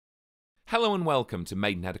Hello and welcome to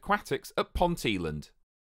Maidenhead Aquatics at Ponteland.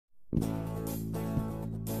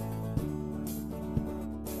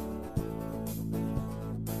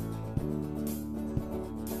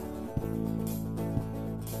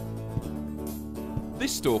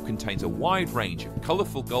 This store contains a wide range of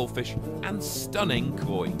colourful goldfish and stunning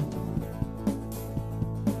koi.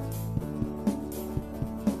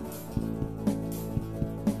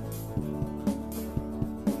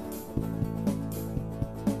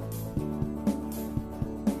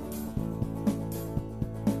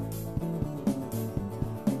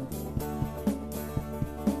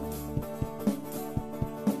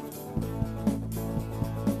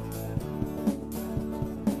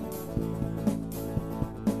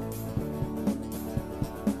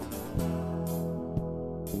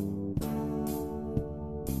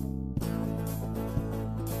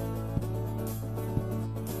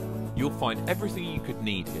 You'll find everything you could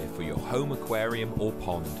need here for your home aquarium or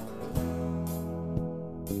pond.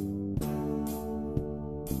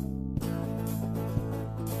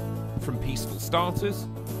 From peaceful starters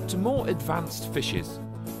to more advanced fishes,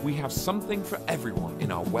 we have something for everyone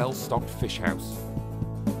in our well-stocked fish house.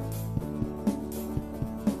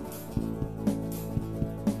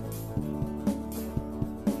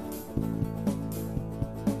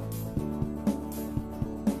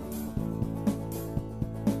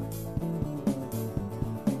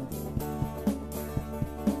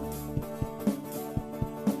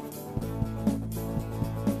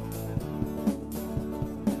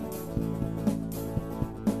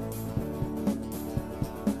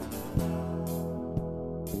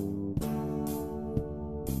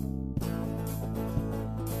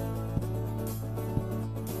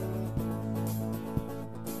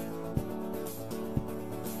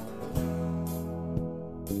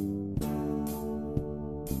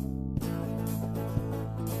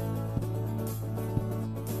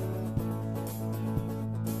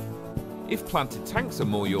 If planted tanks are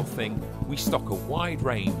more your thing, we stock a wide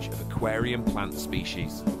range of aquarium plant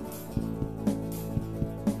species.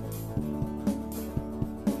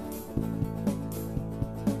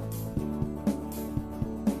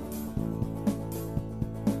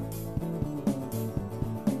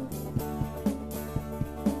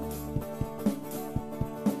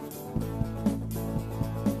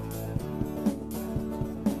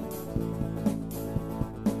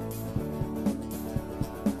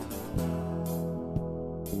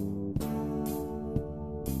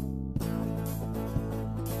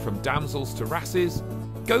 From damsels to wrasses,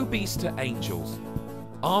 gobies to angels,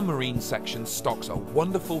 our marine section stocks a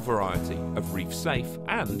wonderful variety of reef-safe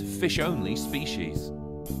and fish-only species.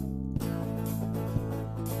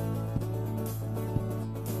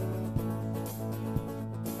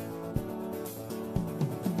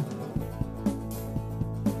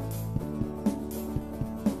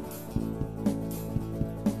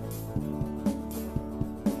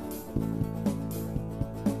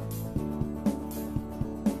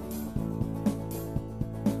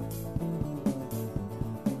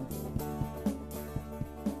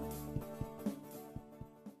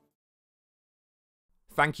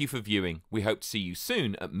 Thank you for viewing. We hope to see you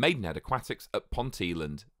soon at Maidenhead Aquatics at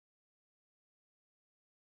Ponteland.